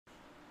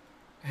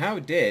How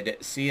did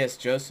C.S.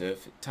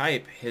 Joseph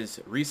type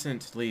his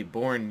recently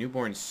born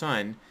newborn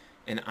son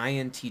an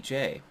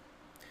INTJ?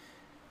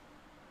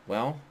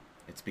 Well,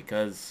 it's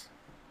because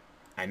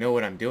I know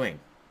what I'm doing.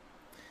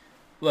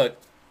 Look,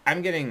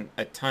 I'm getting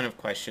a ton of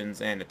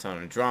questions and a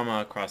ton of drama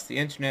across the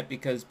internet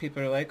because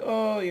people are like,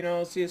 oh,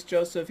 C.S.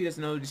 Joseph, he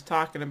doesn't know what he's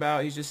talking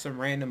about. He's just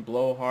some random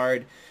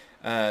blowhard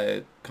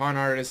con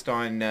artist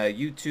on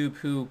YouTube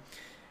who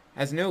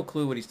has no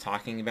clue what he's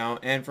talking about,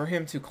 and for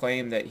him to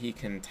claim that he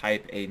can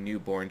type a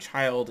newborn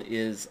child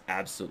is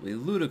absolutely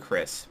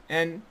ludicrous.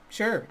 And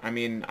sure, I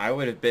mean, I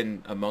would have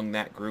been among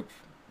that group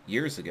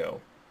years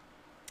ago,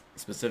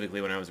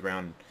 specifically when I was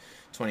around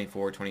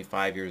 24,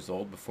 25 years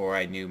old, before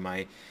I knew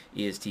my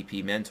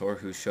ESTP mentor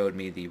who showed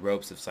me the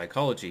ropes of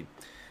psychology.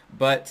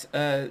 But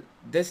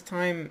this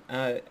time,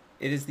 it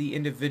is the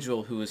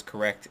individual who is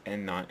correct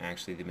and not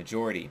actually the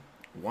majority.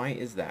 Why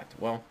is that?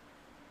 Well,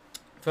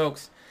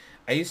 folks,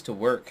 I used to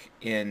work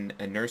in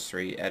a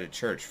nursery at a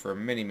church for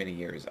many, many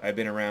years. I've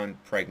been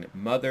around pregnant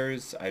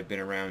mothers, I've been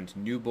around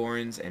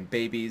newborns and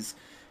babies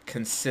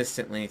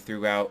consistently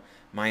throughout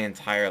my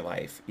entire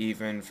life,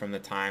 even from the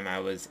time I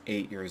was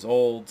 8 years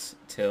old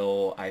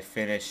till I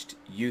finished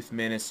youth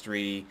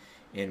ministry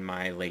in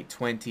my late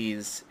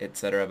 20s,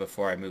 etc.,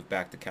 before I moved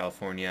back to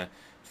California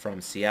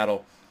from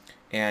Seattle.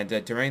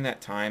 And during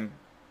that time,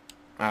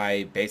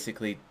 I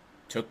basically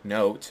took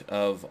note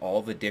of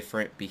all the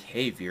different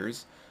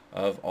behaviors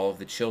of all of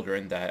the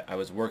children that I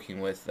was working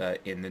with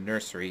in the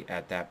nursery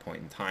at that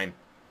point in time.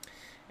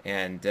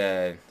 And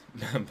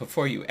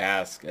before you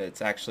ask,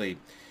 it's actually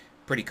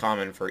pretty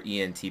common for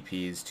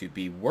ENTPs to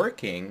be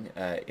working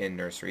in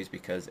nurseries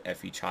because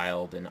FE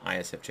Child and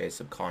ISFJ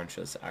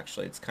Subconscious,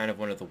 actually, it's kind of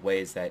one of the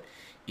ways that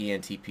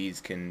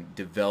ENTPs can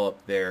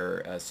develop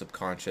their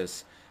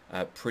subconscious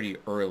pretty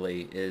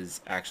early,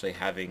 is actually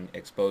having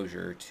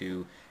exposure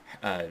to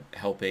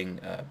helping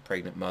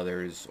pregnant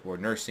mothers or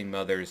nursing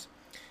mothers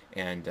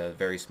and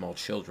very small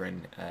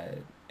children,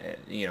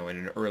 in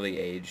an early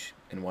age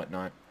and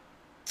whatnot.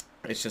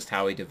 It's just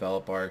how we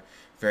develop our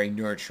very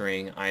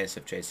nurturing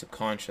ISFJ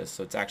subconscious.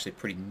 So it's actually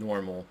pretty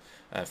normal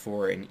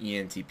for an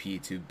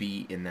ENTP to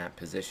be in that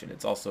position.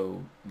 It's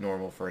also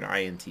normal for an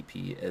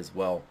INTP as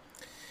well.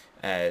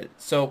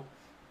 So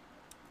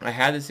I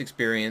had this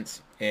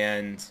experience,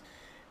 and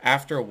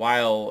after a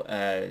while,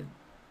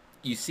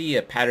 you see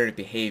a pattern of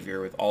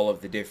behavior with all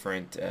of the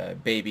different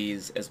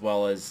babies, as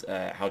well as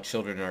how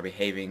children are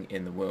behaving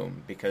in the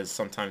womb, because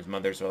sometimes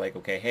mothers are like,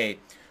 okay, hey,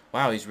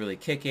 wow, he's really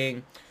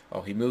kicking.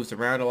 Oh, he moves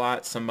around a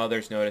lot. Some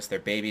mothers notice their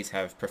babies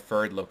have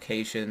preferred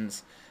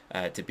locations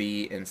to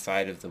be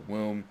inside of the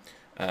womb.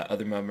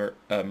 Other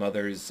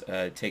mothers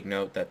take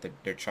note that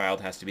their child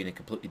has to be in a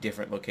completely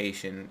different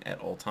location at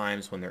all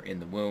times when they're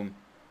in the womb.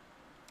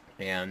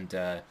 And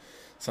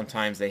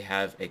sometimes they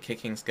have a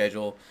kicking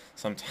schedule.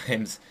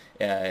 Sometimes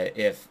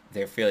if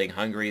they're feeling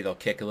hungry, they'll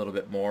kick a little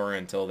bit more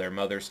until their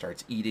mother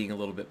starts eating a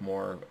little bit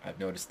more. I've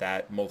noticed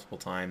that multiple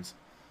times.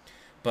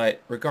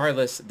 But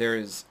regardless,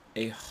 there's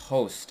a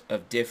host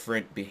of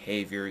different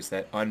behaviors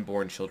that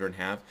unborn children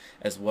have,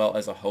 as well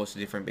as a host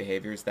of different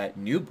behaviors that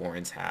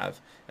newborns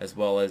have, as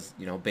well as,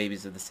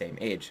 babies of the same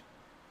age.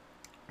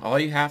 All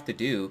you have to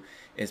do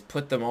is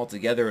put them all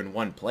together in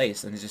one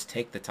place and just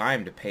take the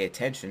time to pay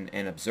attention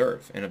and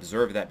observe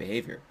that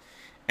behavior.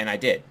 And I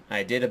did.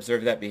 I did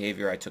observe that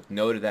behavior. I took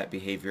note of that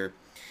behavior.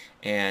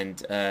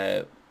 And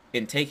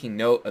in taking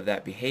note of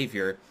that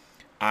behavior,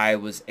 I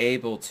was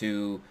able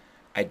to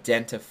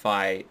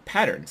identify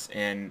patterns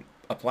and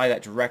apply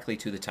that directly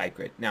to the type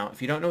grid. Now,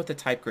 if you don't know what the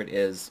type grid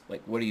is,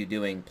 like what are you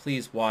doing,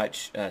 please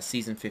watch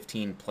season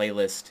 15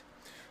 playlist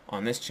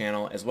on this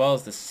channel, as well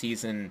as the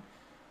season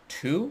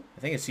 2, I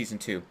think it's season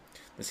 2,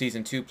 the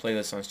season 2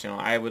 playlist on this channel.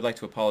 I would like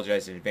to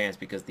apologize in advance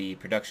because the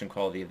production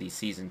quality of the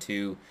season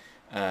 2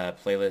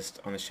 playlist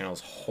on this channel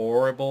is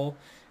horrible,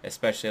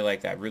 especially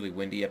like that really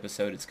windy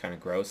episode. It's kind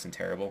of gross and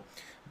terrible,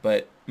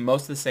 but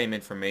most of the same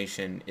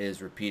information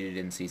is repeated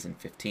in season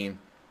 15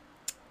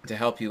 to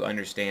help you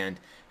understand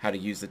how to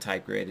use the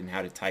type grid and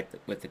how to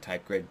type with the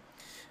type grid.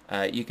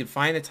 You can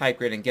find the type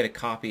grid and get a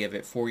copy of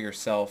it for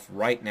yourself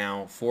right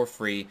now for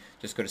free.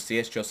 Just go to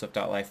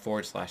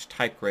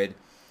csjoseph.life/type grid,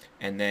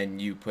 and then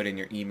you put in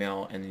your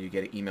email, and then you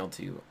get it emailed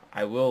to you.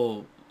 I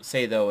will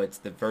say, though, it's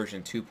the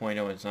version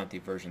 2.0, it's not the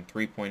version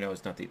 3.0,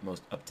 it's not the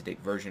most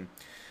up-to-date version,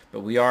 but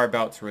we are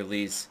about to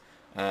release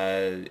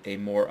a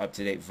more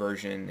up-to-date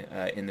version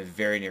in the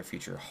very near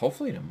future,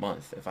 hopefully in a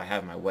month if I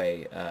have my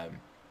way.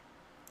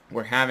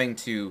 We're having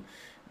to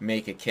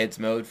make a kids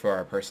mode for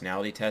our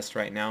personality test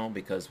right now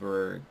because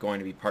we're going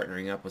to be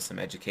partnering up with some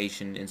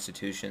education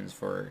institutions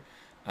for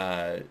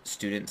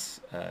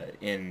students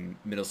in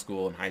middle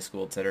school and high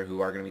school, etc., who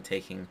are going to be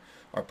taking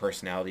our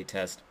personality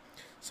test.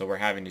 So we're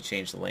having to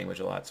change the language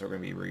a lot, so we're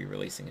going to be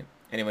re-releasing it.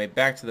 Anyway,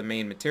 back to the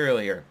main material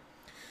here.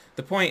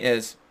 The point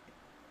is,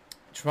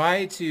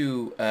 try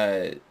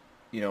to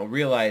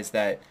realize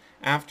that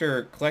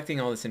after collecting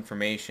all this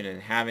information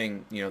and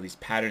having these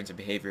patterns of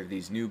behavior of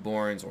these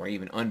newborns or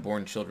even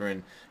unborn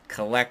children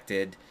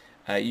collected,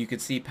 you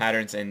could see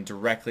patterns and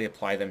directly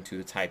apply them to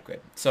the type grid.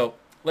 So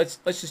let's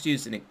just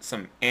use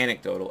some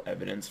anecdotal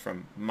evidence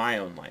from my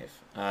own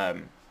life.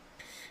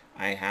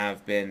 I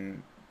have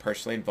been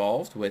personally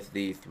involved with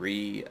the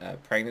three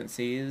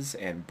pregnancies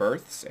and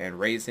births and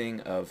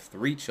raising of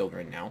three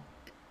children now.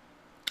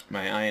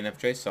 My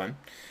INFJ son,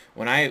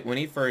 when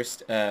he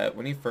first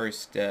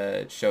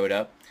showed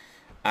up,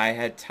 I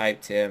had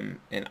typed him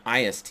an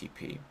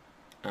ISTP,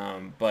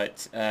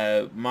 but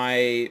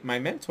my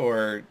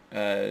mentor,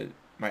 my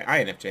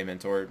INFJ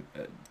mentor,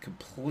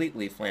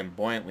 completely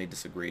flamboyantly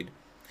disagreed,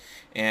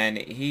 and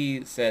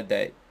he said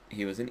that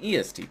he was an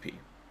ESTP.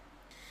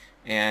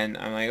 And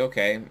I'm like,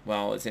 okay,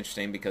 well, it's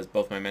interesting because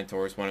both my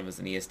mentors, one of them is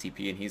an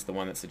ESTP, and he's the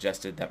one that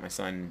suggested that my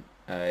son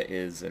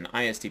is an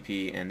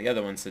ISTP, and the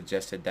other one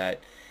suggested that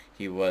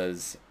he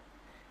was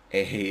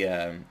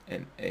a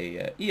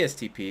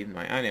ESTP,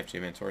 my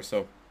INFJ mentor.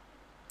 So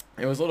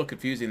it was a little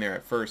confusing there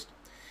at first.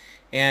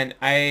 And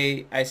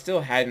I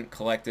still hadn't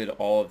collected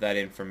all of that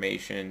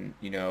information,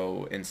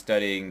 in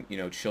studying,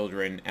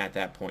 children at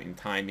that point in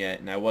time yet,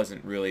 and I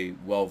wasn't really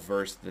well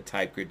versed in the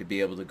type grid to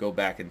be able to go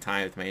back in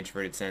time with my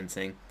introverted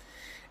sensing.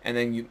 And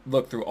then you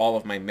look through all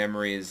of my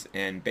memories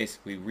and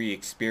basically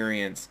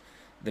re-experience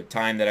the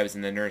time that I was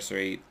in the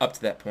nursery up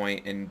to that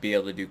point and be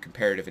able to do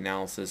comparative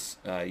analysis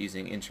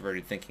using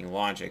introverted thinking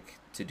logic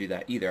to do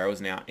that either. I was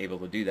not able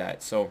to do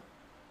that. So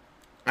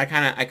I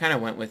kind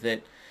of went with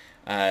it.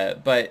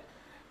 But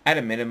at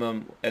a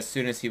minimum, as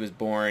soon as he was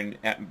born,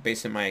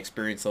 based on my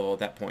experience level at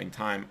that point in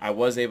time, I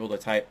was able to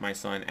type my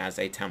son as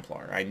a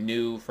Templar. I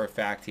knew for a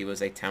fact he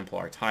was a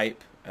Templar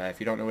type.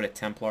 If you don't know what a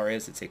Templar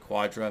is, it's a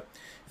Quadra.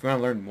 If you want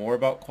to learn more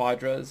about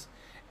Quadras,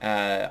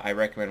 I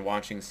recommend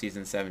watching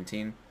season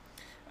 17.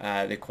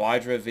 The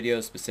Quadra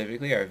videos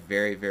specifically are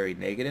very, very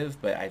negative,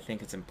 but I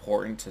think it's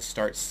important to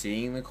start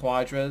seeing the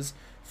Quadras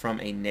from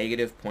a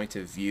negative point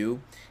of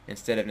view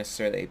instead of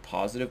necessarily a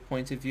positive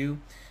point of view,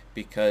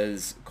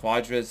 because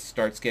Quadras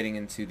starts getting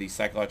into the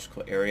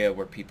psychological area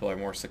where people are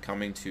more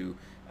succumbing to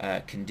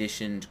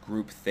conditioned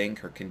group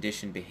think or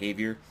conditioned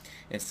behavior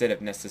instead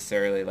of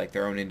necessarily like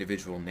their own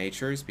individual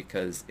natures,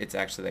 because it's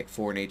actually like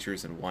four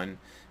natures in one,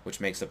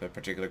 which makes up a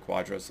particular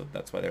Quadra, so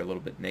that's why they're a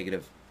little bit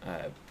negative.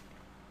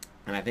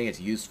 And I think it's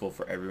useful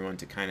for everyone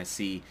to kind of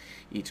see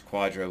each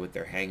Quadra with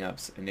their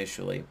hang-ups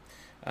initially,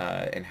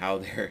 and how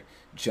they're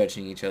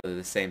judging each other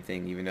the same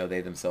thing, even though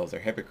they themselves are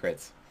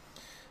hypocrites.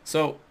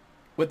 So,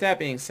 with that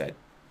being said,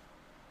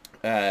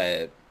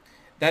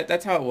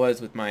 that's how it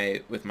was with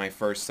my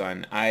first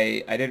son.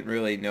 I didn't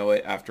really know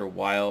it after a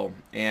while,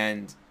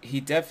 and he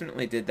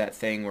definitely did that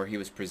thing where he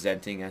was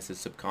presenting as his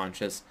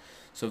subconscious.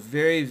 So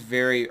very,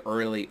 very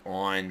early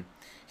on,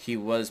 he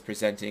was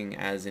presenting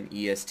as an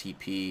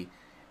ESTP,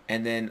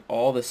 and then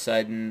all of a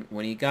sudden,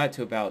 when he got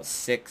to about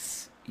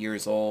 6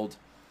 years old,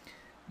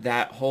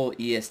 that whole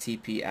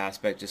ESTP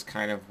aspect just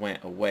kind of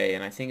went away,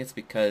 and I think it's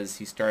because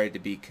he started to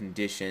be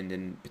conditioned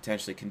and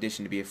potentially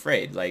conditioned to be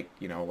afraid, like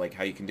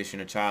how you condition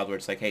a child where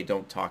it's like, hey,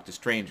 don't talk to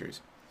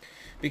strangers.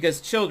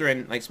 Because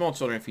children, like small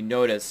children, if you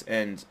notice,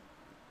 and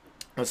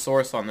a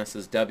source on this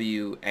is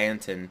W.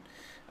 Anton,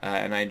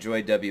 and I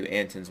enjoy W.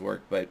 Anton's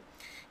work, but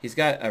he's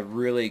got a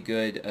really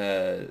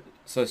good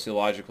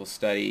sociological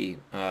study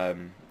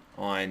on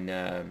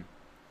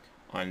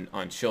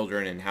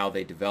children and how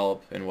they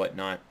develop and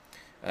whatnot.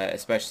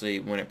 Especially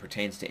when it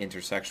pertains to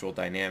intersexual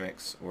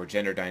dynamics or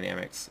gender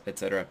dynamics,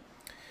 etc.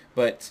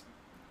 But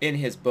in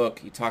his book,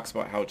 he talks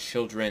about how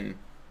children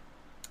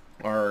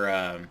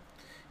are,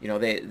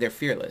 they're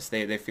fearless.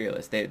 They're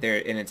fearless. And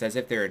it's as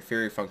if their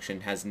inferior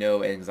function has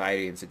no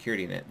anxiety and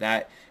security in it.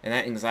 That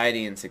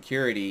anxiety and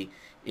security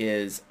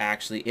is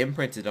actually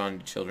imprinted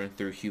on children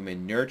through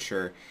human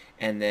nurture,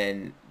 and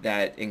then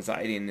that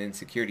anxiety and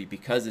insecurity,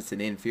 because it's an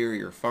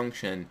inferior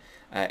function,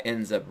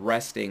 ends up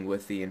resting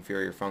with the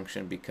inferior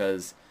function,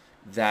 because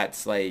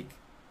it's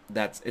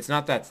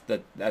not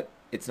the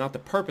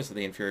purpose of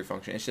the inferior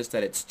function. It's just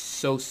that it's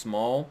so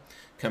small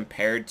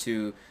compared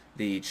to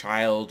the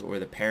child or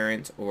the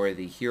parent or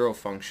the hero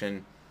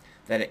function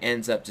that it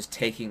ends up just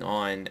taking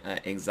on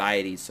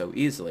anxiety so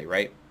easily,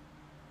 right?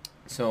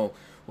 So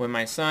when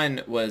my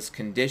son was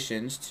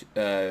conditioned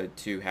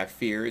to have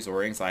fears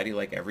or anxiety,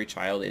 like every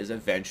child is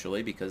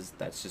eventually, because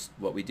that's just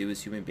what we do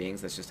as human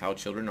beings, that's just how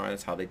children are,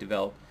 that's how they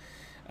develop,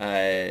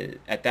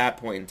 at that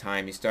point in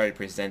time, he started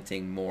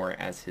presenting more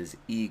as his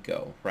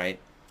ego, right?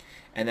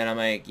 And then I'm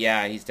like,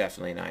 yeah, he's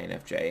definitely an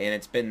INFJ, and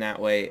it's been that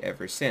way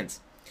ever since.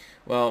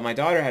 Well, my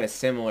daughter had a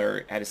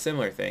similar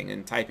thing,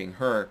 in typing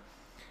her,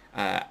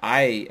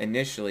 I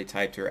initially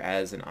typed her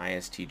as an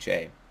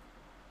ISTJ,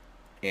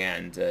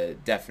 and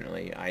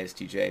definitely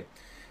ISTJ.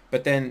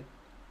 But then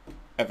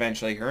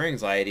eventually her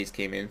anxieties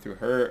came in through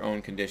her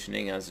own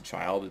conditioning as a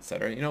child,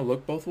 etc.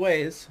 Look both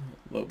ways,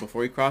 look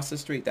before you cross the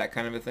street, that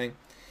kind of a thing.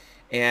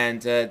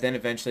 And then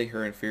eventually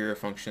her inferior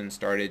function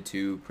started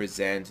to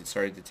present. It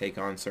started to take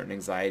on certain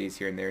anxieties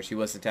here and there. She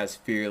wasn't as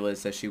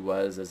fearless as she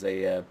was as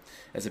a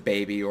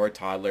baby or a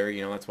toddler.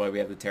 That's why we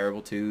have the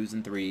terrible 2s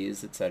and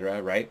 3s,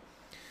 etc., right?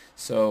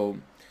 So,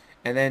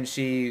 and then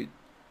she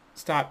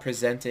stopped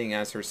presenting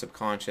as her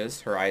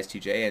subconscious, her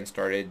ISTJ, and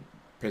started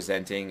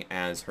presenting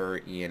as her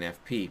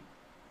ENFP.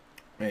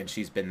 And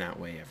she's been that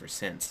way ever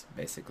since,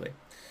 basically.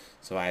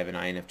 So I have an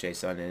INFJ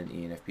son and an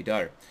ENFP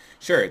daughter.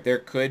 Sure, there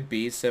could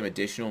be some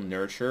additional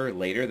nurture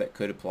later that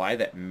could apply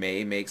that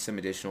may make some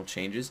additional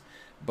changes,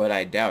 but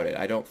I doubt it.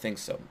 I don't think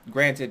so.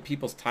 Granted,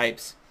 people's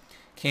types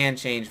can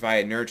change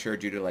via nurture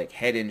due to like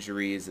head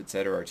injuries,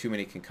 etc., or too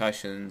many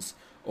concussions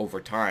over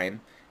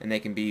time, and they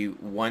can be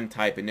one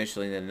type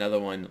initially and then another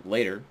one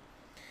later.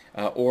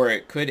 Or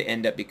it could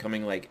end up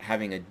becoming like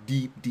having a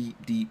deep,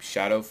 deep, deep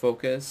shadow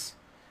focus,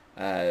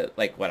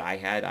 like what I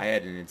had. I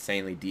had an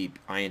insanely deep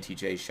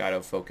INTJ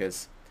shadow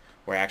focus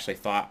where I actually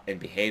thought and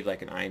behaved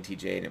like an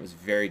INTJ, and it was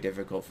very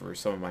difficult for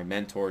some of my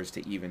mentors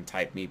to even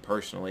type me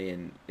personally,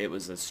 and it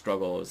was a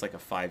struggle. It was like a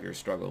 5-year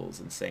struggle. It was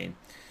insane.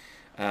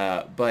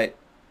 But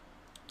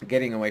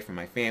getting away from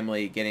my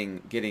family,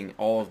 getting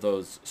all of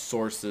those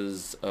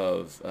sources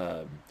of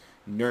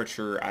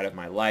nurture out of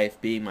my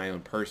life, being my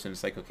own person,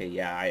 it's like, okay,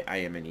 yeah, I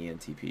am an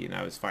ENTP, and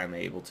I was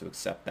finally able to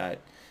accept that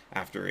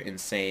after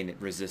insane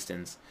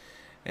resistance.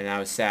 And I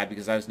was sad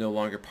because I was no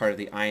longer part of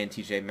the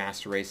INTJ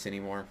master race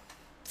anymore.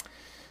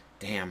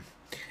 Damn.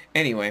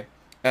 Anyway,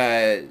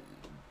 that's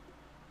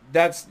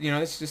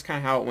just kind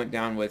of how it went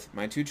down with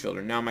my 2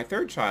 children. Now, my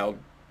 3rd child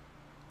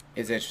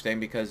is interesting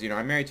because,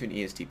 I'm married to an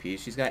ESTP.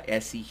 She's got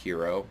SE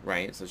Hero,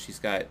 right? So she's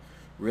got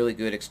really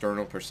good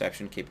external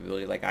perception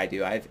capability like I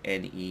do. I have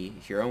NE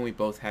Hero, and we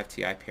both have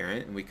TI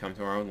Parent, and we come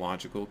to our own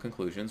logical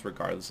conclusions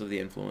regardless of the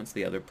influence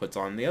the other puts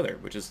on the other,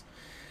 which is,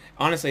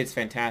 honestly, it's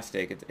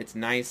fantastic. It's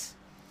nice.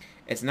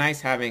 It's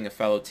nice having a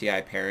fellow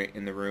TI Parent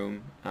in the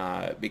room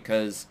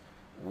because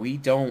we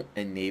don't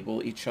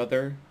enable each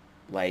other,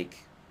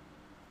 like,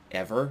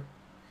 ever.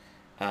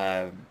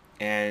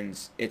 And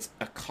it's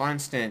a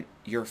constant,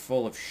 you're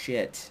full of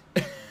shit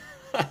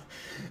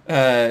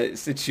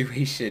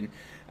situation.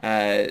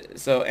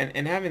 So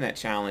having that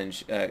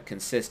challenge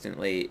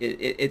consistently,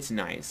 it's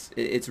nice.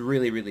 It's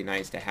really, really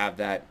nice to have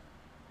that.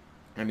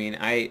 I mean,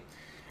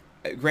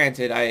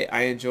 granted,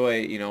 I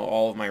enjoy,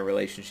 all of my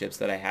relationships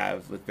that I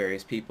have with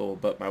various people,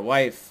 but my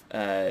wife,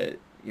 her,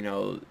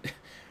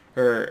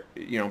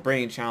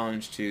 bringing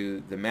challenge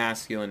to the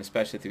masculine,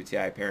 especially through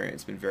TI Parent,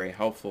 has been very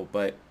helpful.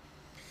 But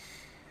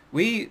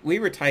we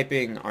were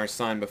typing our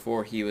son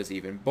before he was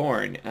even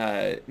born.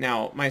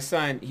 Now, my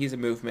son, he's a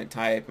movement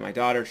type. My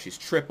daughter, she's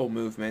triple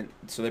movement.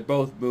 So they're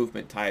both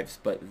movement types.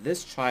 But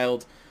this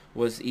child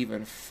was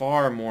even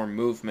far more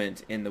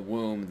movement in the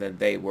womb than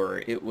they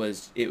were. It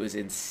was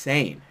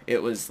insane.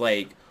 It was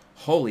like,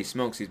 holy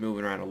smokes, he's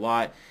moving around a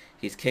lot.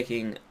 He's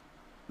kicking.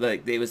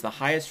 Like, it was the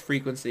highest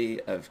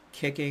frequency of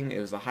kicking. It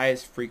was the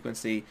highest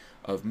frequency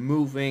of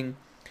moving.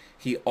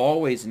 He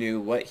always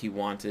knew what he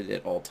wanted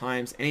at all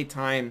times.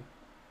 Anytime,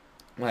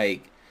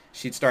 like,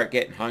 she'd start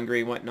getting hungry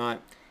and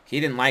whatnot,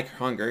 he didn't like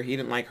hunger. He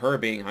didn't like her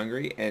being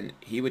hungry, and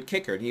he would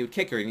kick her, and he would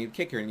kick her, and he'd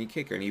kick her, and he'd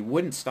kick her, and he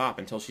wouldn't stop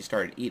until she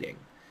started eating.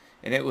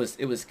 And it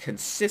was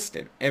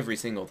consistent every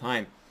single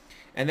time.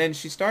 And then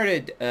she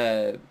started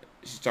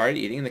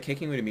eating, and the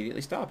kicking would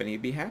immediately stop, and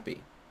he'd be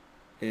happy.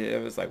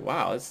 It was like,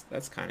 wow,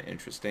 that's kind of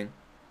interesting.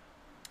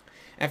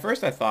 At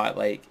first, I thought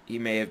like he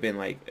may have been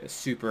like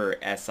super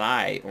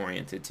SI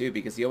oriented too,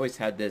 because he always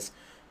had this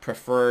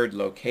preferred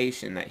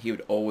location that he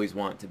would always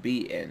want to be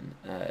in.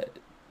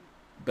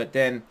 But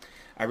then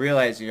I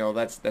realized,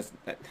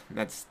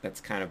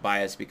 that's kind of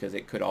biased because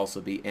it could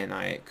also be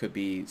NI. It could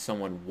be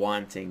someone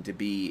wanting to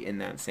be in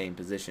that same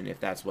position if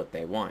that's what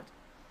they want.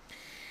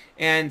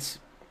 And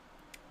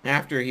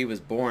after he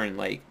was born,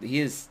 like, he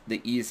is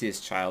the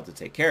easiest child to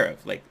take care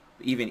of, like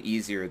even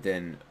easier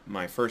than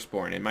my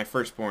firstborn. And my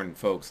firstborn,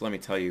 folks, let me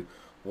tell you,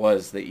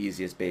 was the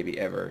easiest baby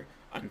ever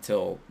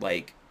until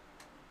like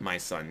my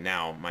son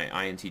now, my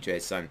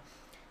INTJ son.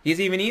 He's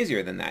even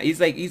easier than that.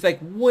 He's like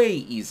way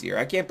easier.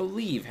 I can't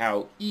believe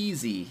how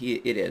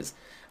easy it is.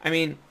 I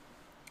mean,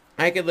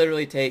 I could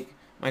literally take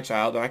my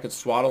child and I could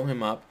swaddle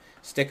him up,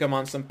 stick him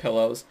on some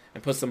pillows,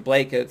 and put some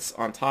blankets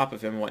on top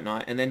of him and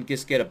whatnot, and then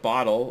just get a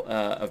bottle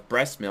of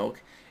breast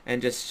milk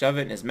and just shove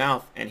it in his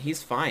mouth, and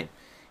he's fine.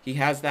 He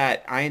has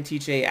that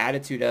INTJ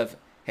attitude of,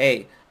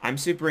 hey, I'm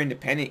super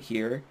independent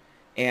here,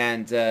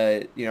 and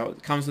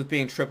it comes with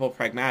being triple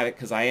pragmatic,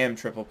 because I am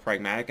triple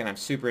pragmatic and I'm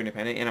super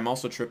independent, and I'm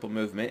also triple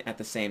movement at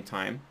the same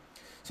time.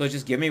 So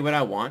just give me what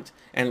I want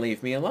and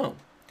leave me alone.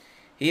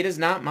 He does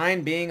not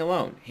mind being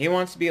alone. He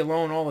wants to be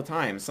alone all the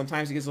time.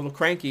 Sometimes he gets a little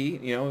cranky,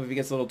 if he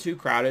gets a little too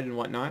crowded and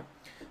whatnot.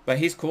 But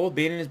he's cool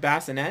being in his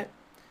bassinet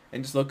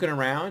and just looking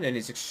around, and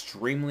he's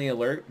extremely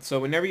alert. So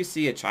whenever you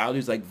see a child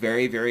who's like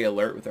very, very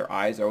alert with their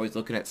eyes, they're always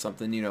looking at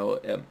something,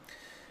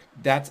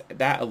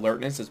 that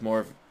alertness is more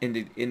of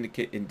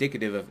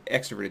indicative of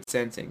extroverted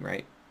sensing,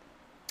 right?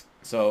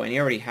 So, and he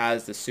already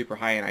has the super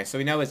high NI. So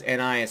we know his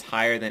NI is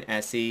higher than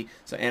SE.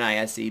 So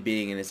NISE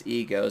being in his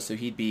ego. So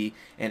he'd be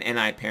an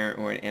NI parent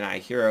or an NI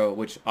hero,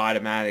 which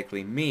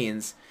automatically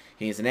means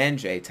he's an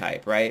NJ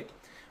type, right?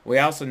 We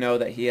also know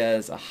that he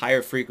has a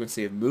higher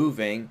frequency of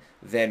moving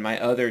than my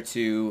other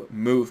 2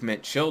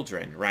 movement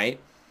children, right?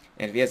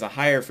 And if he has a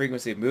higher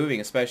frequency of moving,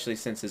 especially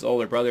since his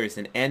older brother is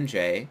an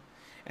NJ,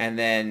 And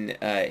then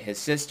his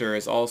sister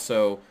is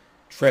also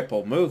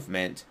triple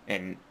movement,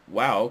 and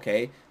wow,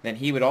 okay, then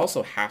he would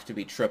also have to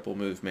be triple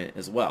movement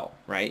as well,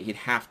 right? He'd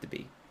have to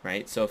be,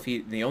 right? So if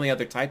the only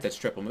other type that's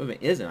triple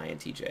movement is an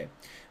INTJ,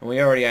 and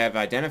we already have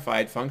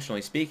identified,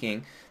 functionally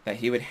speaking, that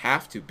he would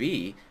have to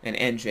be an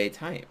NJ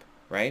type,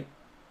 right?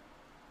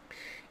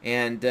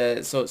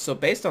 And so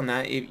based on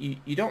that,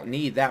 you don't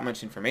need that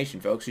much information,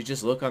 folks. You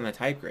just look on the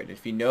type grid.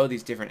 If you know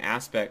these different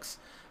aspects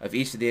of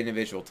each of the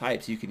individual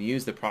types, you can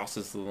use the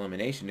process of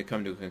elimination to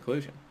come to a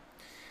conclusion.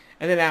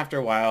 And then after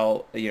a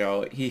while,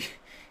 he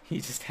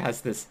just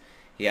has this.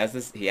 He has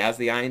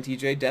the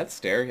INTJ death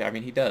stare. I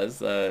mean, he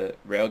does.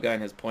 Railgun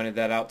has pointed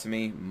that out to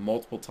me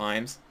multiple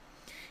times.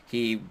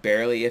 He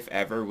barely, if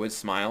ever, would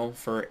smile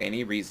for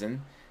any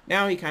reason.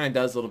 Now he kind of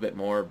does a little bit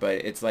more, but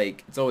it's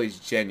like it's always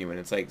genuine.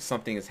 It's like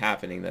something is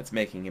happening that's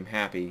making him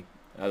happy.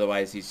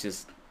 Otherwise, he's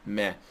just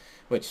meh.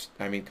 Which,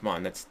 I mean, come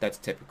on, that's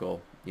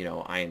typical,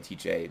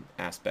 INTJ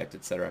aspect,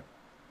 etc.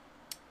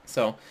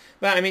 So,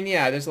 but I mean,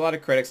 yeah, there's a lot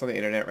of critics on the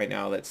internet right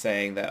now that's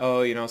saying that,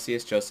 oh,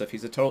 C.S. Joseph,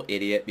 he's a total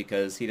idiot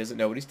because he doesn't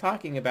know what he's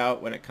talking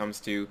about when it comes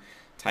to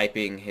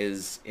typing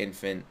his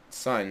infant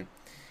son.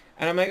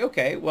 And I'm like,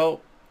 okay,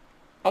 well,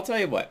 I'll tell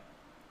you what.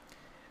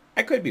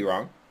 I could be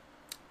wrong.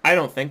 I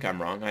don't think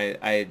I'm wrong.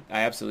 I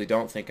absolutely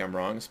don't think I'm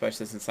wrong,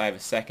 especially since I have a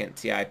second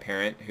TI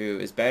parent who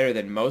is better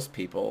than most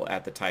people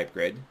at the type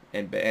grid.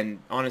 And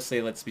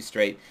honestly, let's be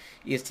straight,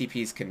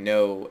 ESTPs can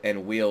know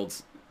and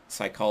wield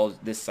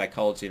this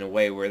psychology in a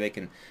way where they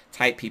can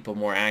type people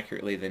more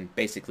accurately than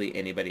basically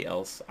anybody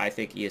else. I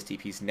think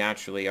ESTPs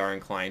naturally are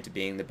inclined to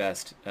being the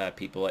best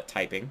people at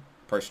typing,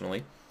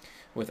 personally,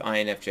 with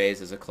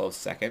INFJs as a close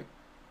second.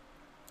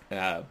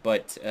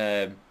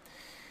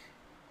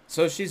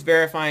 So she's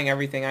verifying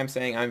everything I'm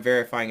saying. I'm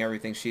verifying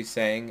everything she's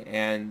saying.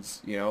 And,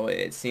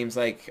 it seems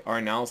like our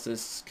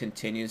analysis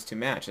continues to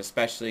match,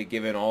 especially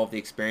given all of the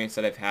experience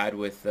that I've had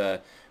with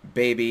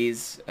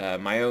babies,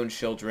 my own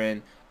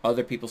children,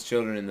 other people's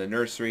children in the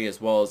nursery, as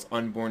well as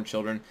unborn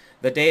children.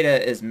 The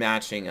data is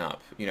matching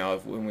up,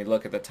 when we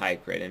look at the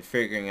type grid and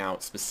figuring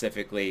out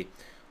specifically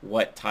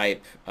what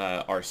type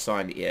our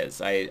son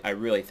is. I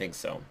really think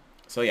so.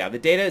 So, yeah, the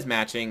data is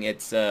matching.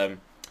 It's... and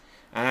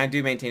I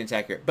do maintain it's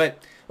accurate. But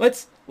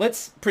let's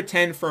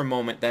pretend for a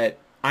moment that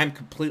I'm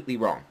completely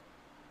wrong.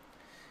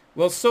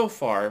 Well, so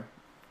far,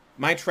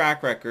 my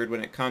track record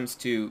when it comes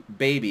to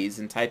babies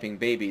and typing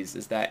babies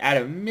is that at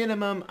a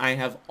minimum, I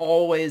have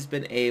always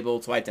been able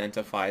to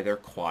identify their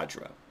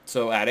quadra.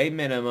 So at a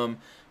minimum,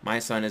 my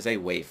son is a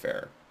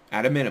wayfarer.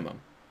 At a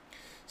minimum.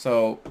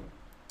 So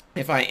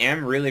if I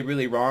am really,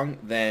 really wrong,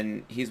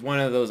 then he's one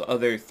of those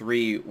other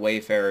three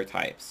wayfarer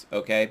types,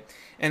 okay?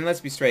 And let's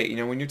be straight,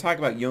 when you're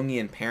talking about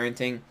Jungian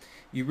parenting,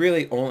 you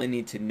really only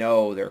need to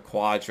know their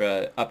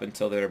quadra up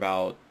until they're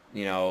about,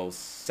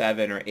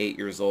 7 or 8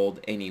 years old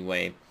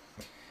anyway.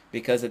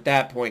 Because at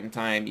that point in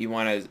time,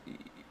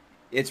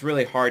 it's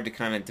really hard to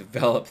kind of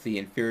develop the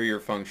inferior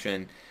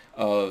function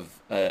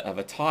of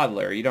a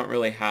toddler. You don't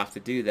really have to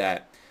do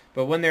that.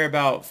 But when they're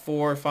about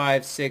 4,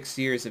 5, 6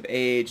 years of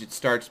age, it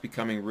starts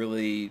becoming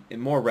really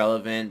more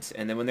relevant.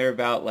 And then when they're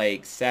about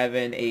like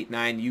 7, 8,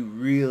 9, you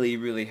really,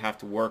 really have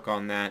to work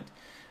on that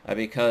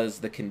because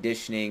the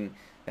conditioning,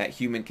 that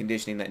human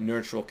conditioning, that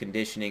nurtural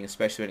conditioning,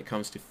 especially when it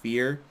comes to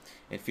fear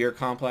and fear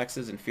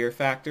complexes and fear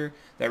factor,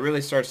 that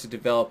really starts to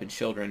develop in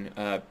children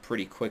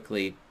pretty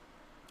quickly.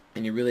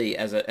 And you really,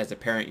 as a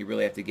parent, you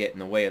really have to get in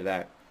the way of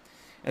that.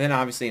 And then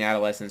obviously in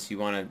adolescence, you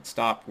want to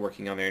stop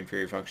working on their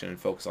inferior function and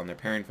focus on their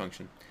parent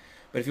function.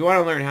 But if you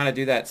want to learn how to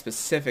do that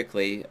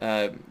specifically,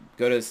 go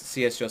to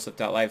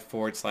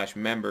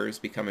csjoseph.life/members,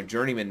 become a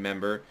journeyman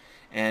member,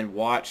 and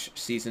watch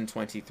Season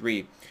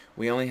 23.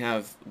 We only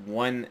have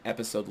one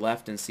episode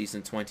left in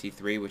Season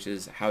 23, which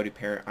is How to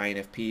Parent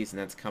INFPs, and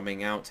that's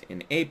coming out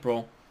in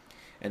April.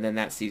 And then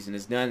that season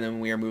is done,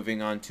 and we are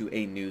moving on to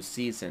a new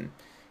season.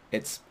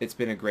 It's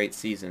been a great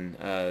season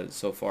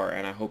so far,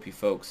 and I hope you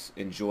folks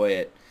enjoy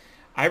it.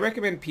 I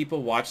recommend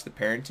people watch the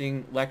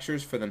parenting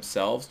lectures for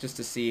themselves just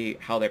to see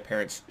how their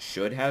parents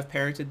should have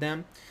parented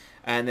them,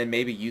 and then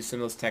maybe use some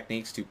of those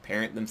techniques to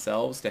parent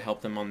themselves to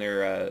help them on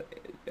their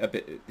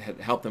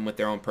help them with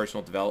their own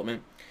personal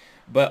development.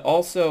 But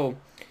also,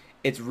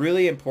 it's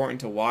really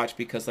important to watch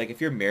because, like, if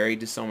you're married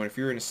to someone, if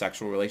you're in a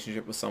sexual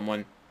relationship with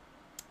someone,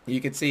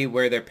 you can see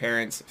where their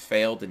parents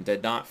failed and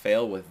did not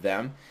fail with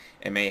them.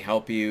 It may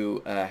help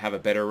you have a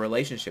better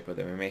relationship with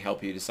them. It may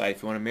help you decide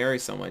if you want to marry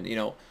someone.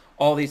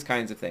 All these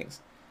kinds of things.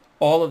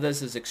 All of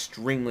this is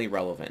extremely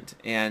relevant,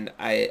 and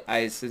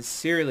I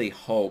sincerely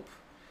hope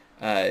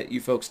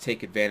you folks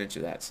take advantage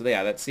of that. So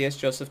yeah, that's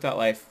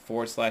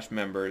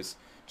csjoseph.life/members.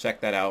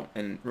 Check that out.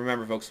 And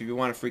remember, folks, if you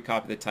want a free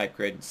copy of the type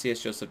grid,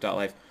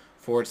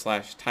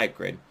 csjoseph.life/type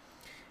grid.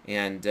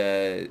 And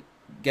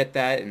get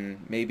that,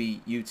 and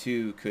maybe you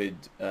too could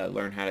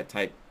learn how to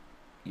type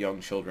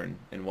young children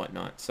and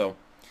whatnot. So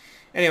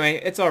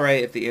anyway, it's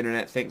alright if the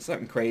internet thinks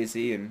something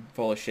crazy and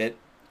full of shit.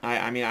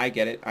 I mean, I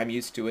get it. I'm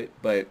used to it,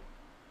 but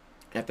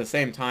at the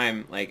same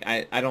time, like,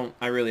 I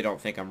really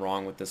don't think I'm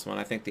wrong with this one.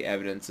 I think the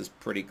evidence is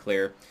pretty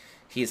clear.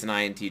 he's an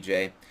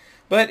INTJ.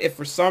 But if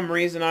for some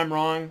reason I'm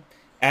wrong,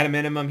 at a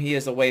minimum he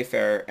is a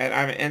Wayfarer,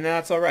 and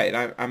that's all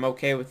right. I'm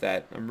okay with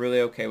that. I'm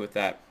really okay with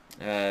that.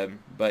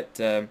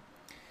 But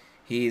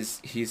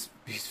he's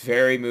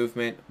very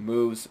movement,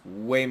 moves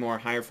way more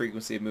higher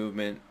frequency of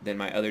movement than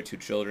my other two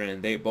children,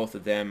 and both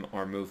of them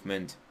are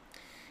movement,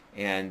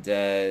 and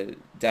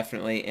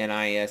definitely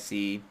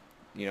NISE,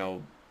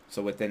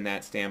 so within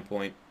that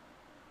standpoint.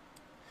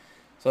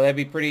 So it'd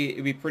be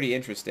pretty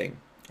interesting.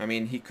 I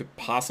mean, he could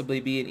possibly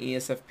be an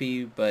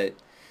ESFP, but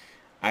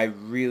I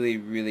really,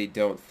 really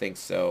don't think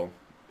so.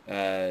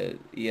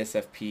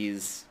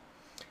 ESFPs,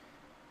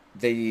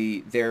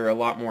 they're a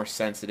lot more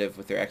sensitive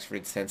with their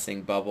extroverted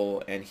sensing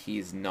bubble, and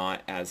he's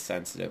not as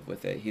sensitive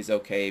with it. He's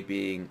okay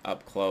being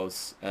up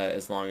close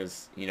as long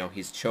as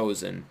he's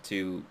chosen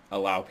to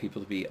allow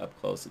people to be up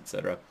close,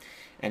 etc.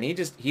 And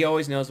he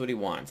always knows what he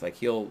wants. Like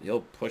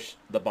he'll push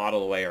the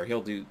bottle away, or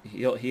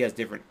he has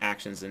different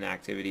actions and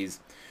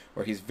activities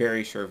where he's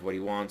very sure of what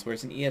he wants.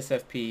 Whereas an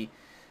ESFP,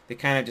 they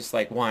kind of just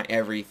like want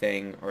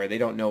everything, or they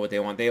don't know what they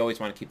want. They always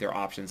want to keep their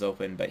options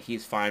open, but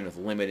he's fine with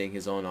limiting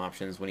his own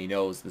options when he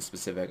knows the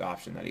specific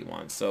option that he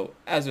wants. So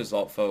as a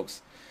result,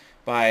 folks,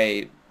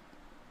 by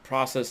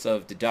process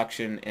of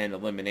deduction and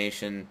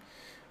elimination,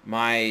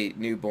 my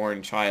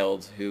newborn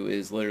child, who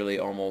is literally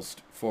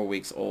almost 4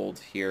 weeks old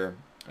here,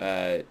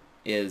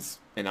 is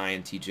an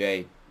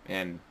INTJ,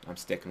 and I'm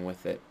sticking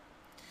with it.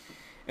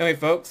 Anyway,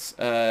 folks,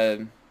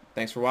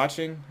 thanks for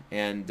watching,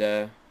 and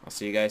I'll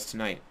see you guys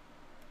tonight.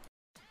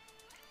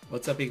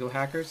 What's up, Ego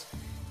Hackers?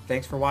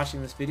 Thanks for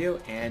watching this video,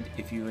 and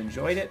if you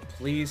enjoyed it,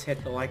 please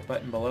hit the like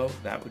button below.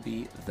 That would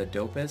be the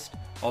dopest.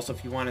 Also,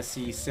 if you want to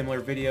see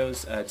similar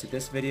videos to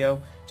this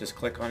video, just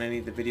click on any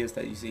of the videos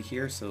that you see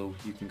here so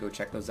you can go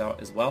check those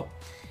out as well.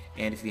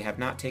 And if you have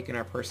not taken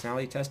our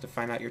personality test to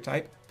find out your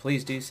type,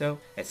 please do so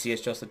at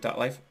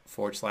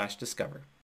csjoseph.life/discover.